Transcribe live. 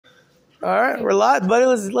All right, we're live, buddy.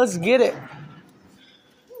 Let's get it.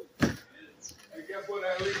 Hey, guess what,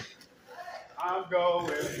 Ellie? I'm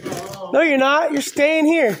going home. No, you're not. You're staying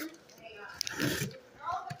here.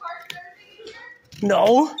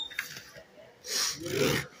 No.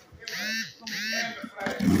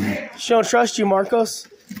 She don't trust you, Marcos.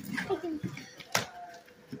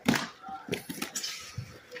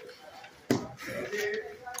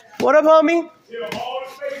 What up, homie? Tell all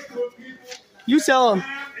the Facebook people You tell them. Sam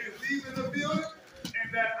is leaving the building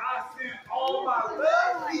and that I sent all my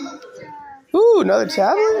love. Ooh, another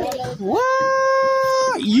tablet?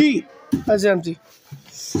 What? Yeet. That's empty.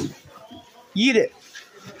 Yeet it.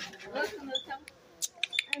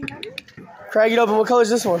 Craig it open. What color is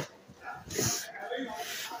this one?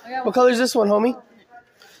 What color is this one, homie?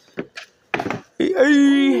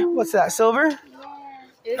 Hey, what's that? Silver?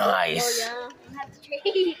 Yeah. Nice. Oh,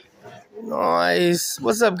 yeah. Nice.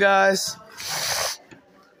 What's up, guys?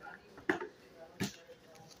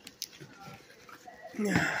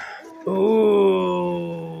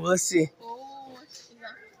 Ooh, let's see. Oh, this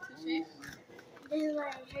is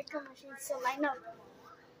like haircut machine, so line up.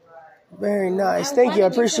 Very nice. Thank you. I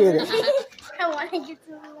appreciate it. I want to get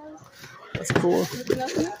to those. That's cool.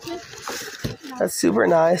 That's super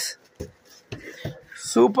nice.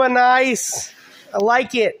 Super nice. I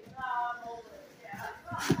like it.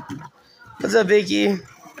 What's up, Vicky?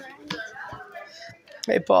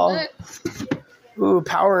 Hey, Paul. Ooh,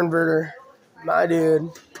 power inverter. My dude.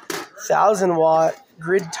 1,000 watt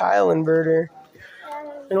grid tile inverter.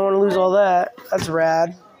 I don't want to lose all that. That's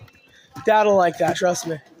rad. Dad'll like that, trust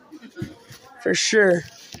me. For sure.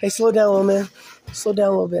 Hey, slow down a little, man. Slow down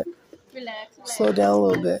a little bit. Relax. Slow down a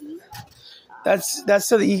little bit. That's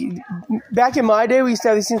so that you, back in my day, we used to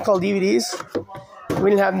have these things called DVDs. We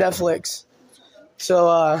didn't have Netflix.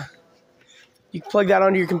 So, you plug that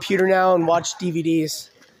onto your computer now and watch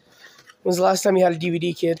DVDs. When was the last time you had a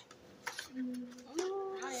DVD, kid?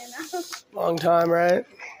 Long time, right?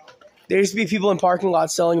 There used to be people in parking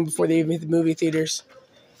lots selling them before they even hit the movie theaters.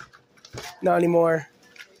 Not anymore.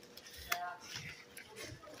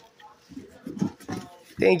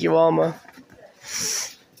 Thank you, Alma.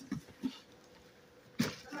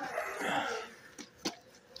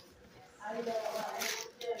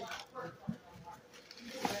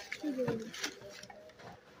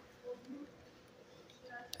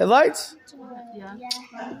 Headlights? Yeah.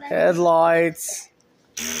 Headlights.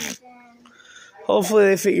 Hopefully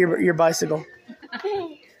they fit your bicycle.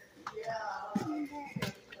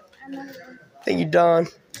 Thank you, Don.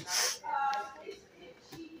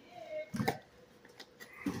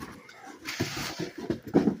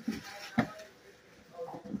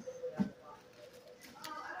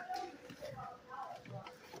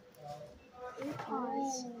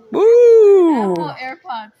 Woo!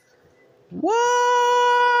 AirPods.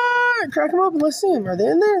 What? Crack them open. Let's see them. Are they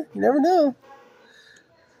in there? You never know.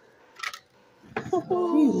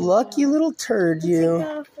 You lucky little turd,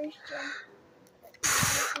 you.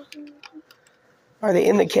 Are they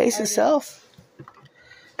in the case itself?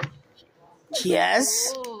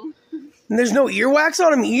 Yes. And there's no earwax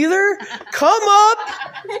on them either? Come up!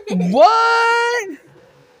 What?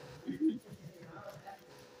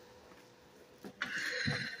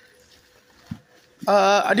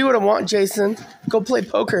 I do what I want, Jason. Go play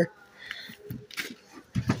poker.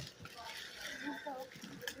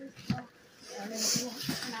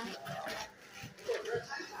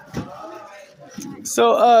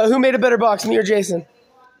 So, who made a better box, me or Jason?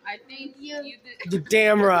 I think you did. You're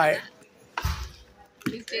damn right.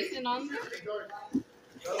 Is Jason on there?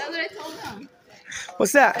 That's what I told him.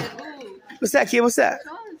 What's that? Ooh. What's that, kid? What's that?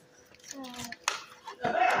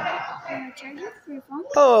 Charger for your phone?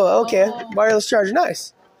 Oh, okay. Wireless charger.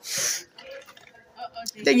 Nice.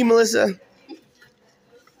 Thank you, Melissa. You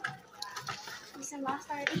said last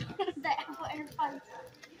already. The Apple AirPods.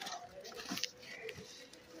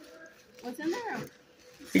 What's in there?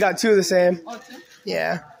 You got two of the same. Oh, two?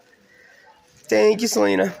 Yeah. Thank you,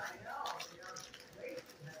 Selena.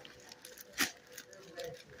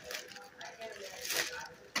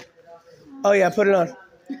 Oh, yeah, put it on.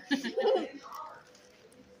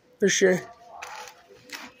 For sure.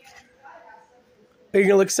 You're going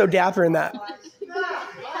to look so dapper in that.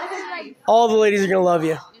 All the ladies are going to love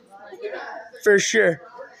you. For sure.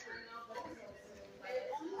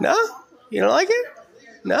 No? You don't like it?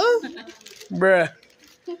 No? Bruh.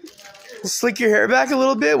 Slick your hair back a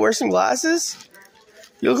little bit, wear some glasses.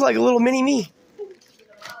 You look like a little mini me.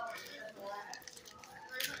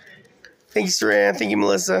 Thank you, Saran. Thank you,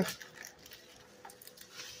 Melissa.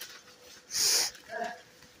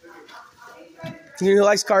 You know who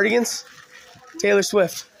likes cardigans? Taylor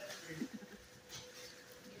Swift.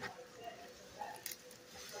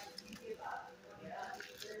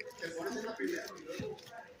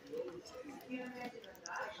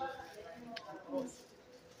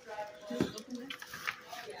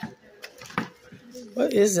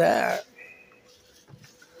 What is that?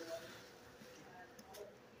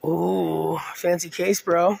 Ooh, fancy case,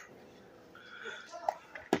 bro.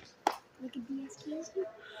 Like a DSK?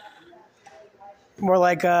 More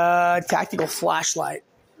like a tactical flashlight.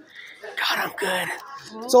 God, I'm good.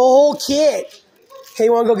 It's a whole kit. Hey,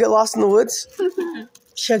 you want to go get lost in the woods?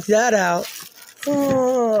 Check that out.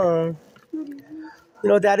 Oh. You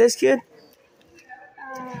know what that is, kid?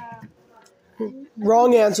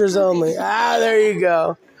 Wrong answers only. Ah, there you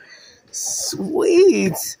go.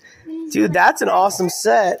 Sweet. Dude, that's an awesome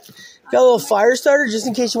set. Got a little fire starter just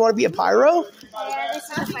in case you want to be a pyro? Yeah, this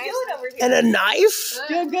is a fire starter. And a knife?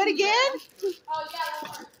 Doing good again?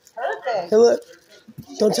 Perfect. Hey, look.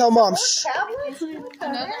 Don't tell Mom. Shh. Tablets?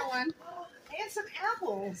 Another one. And some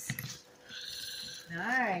apples.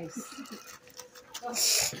 Nice.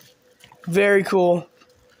 Very cool.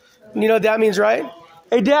 You know what that means, right?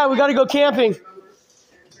 Hey, Dad, we got to go camping.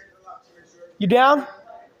 You down?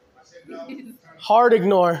 Hard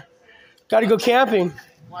ignore. Got to go camping.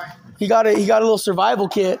 He got a little survival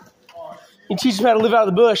kit. He teaches him how to live out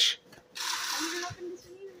of the bush.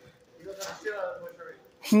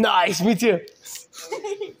 Nice, me too.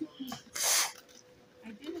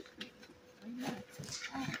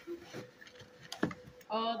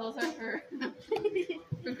 Oh, those are for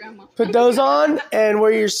grandma. Put those on and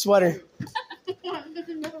wear your sweater.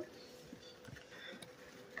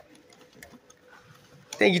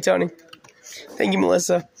 Thank you, Tony. Thank you,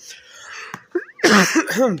 Melissa.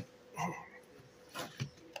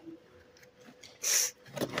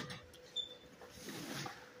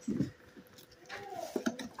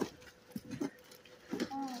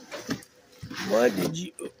 What did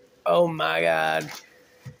you... Oh, my God.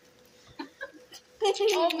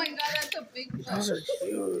 Oh my God, that's a big one. Those are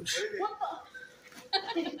huge.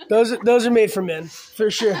 Those are made for men,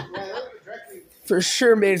 for sure. For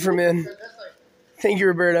sure made for men. Thank you,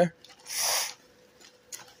 Roberta.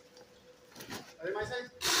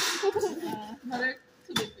 Another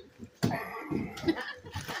two different.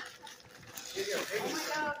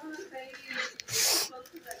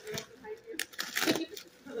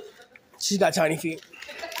 She's got tiny feet.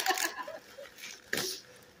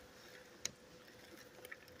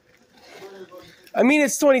 I mean,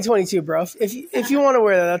 it's 2022, bro. If you want to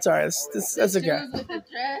wear that, that's all right. That's okay. Shoes with the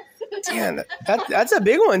dress. Damn, that's a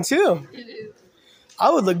big one, too. It is. I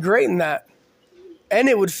would look great in that. And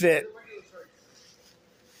it would fit.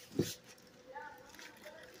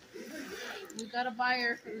 We got a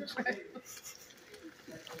buyer for the dress.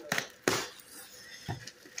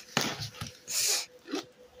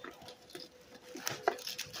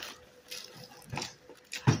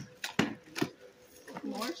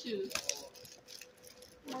 More shoes.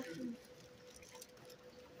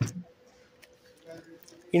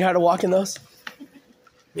 You know how to walk in those?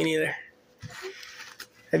 Me neither.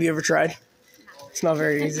 Have you ever tried? It's not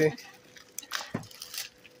very easy.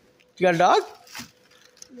 You got a dog?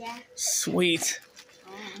 Yeah. Sweet.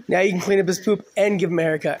 Now you can clean up his poop and give him a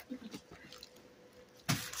haircut.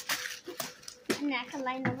 And I can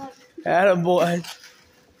line them up. Attaboy.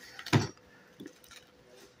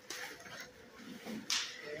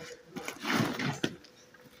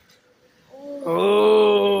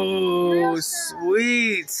 Oh,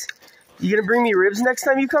 sweet. You gonna bring me ribs next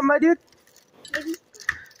time you come, my dude?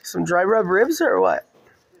 Some dry rub ribs or what?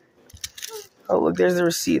 Oh, look, there's the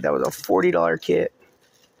receipt. That was a $40 kit.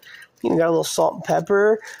 You got a little salt and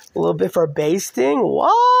pepper, a little bit for basting.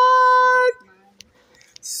 What?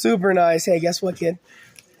 Super nice. Hey, guess what, kid?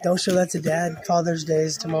 Don't show that to Dad. Father's Day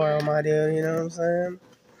is tomorrow, my dude. You know what I'm saying?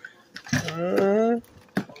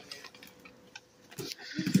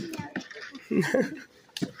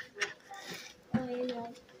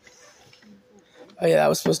 Oh, yeah, that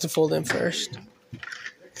was supposed to fold in first.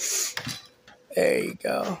 There you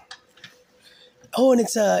go. Oh, and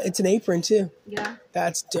it's an apron, too. Yeah.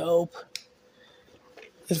 That's dope.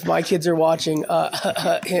 If my kids are watching,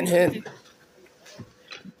 hint, hint.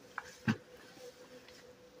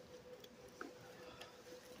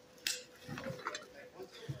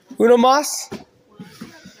 Uno mas?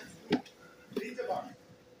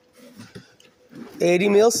 80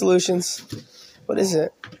 Meal Solutions. What is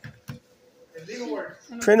it?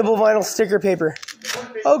 Printable vinyl sticker paper.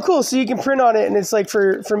 Oh, cool. So you can print on it, and it's like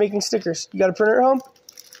for making stickers. You got a printer at home?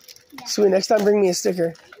 Sweet. Next time, bring me a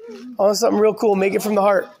sticker. I want something real cool. Make it from the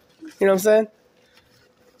heart. You know what I'm saying?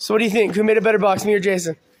 So what do you think? Who made a better box, me or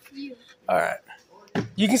Jason? You. All right.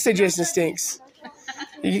 You can say Jason stinks.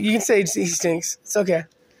 You can say he stinks. It's okay.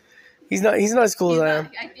 He's not as cool as I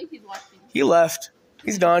am. I think he's watching. He left.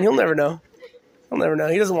 He's gone. He'll never know. He'll never know.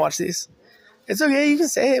 He doesn't watch these. It's okay. You can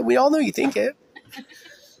say it. We all know you think it.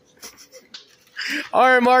 All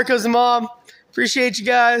right, Marco's mom. Appreciate you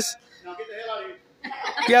guys. Now get the hell out of here.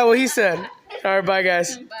 Yeah, what he said. All right, bye,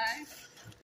 guys. Bye.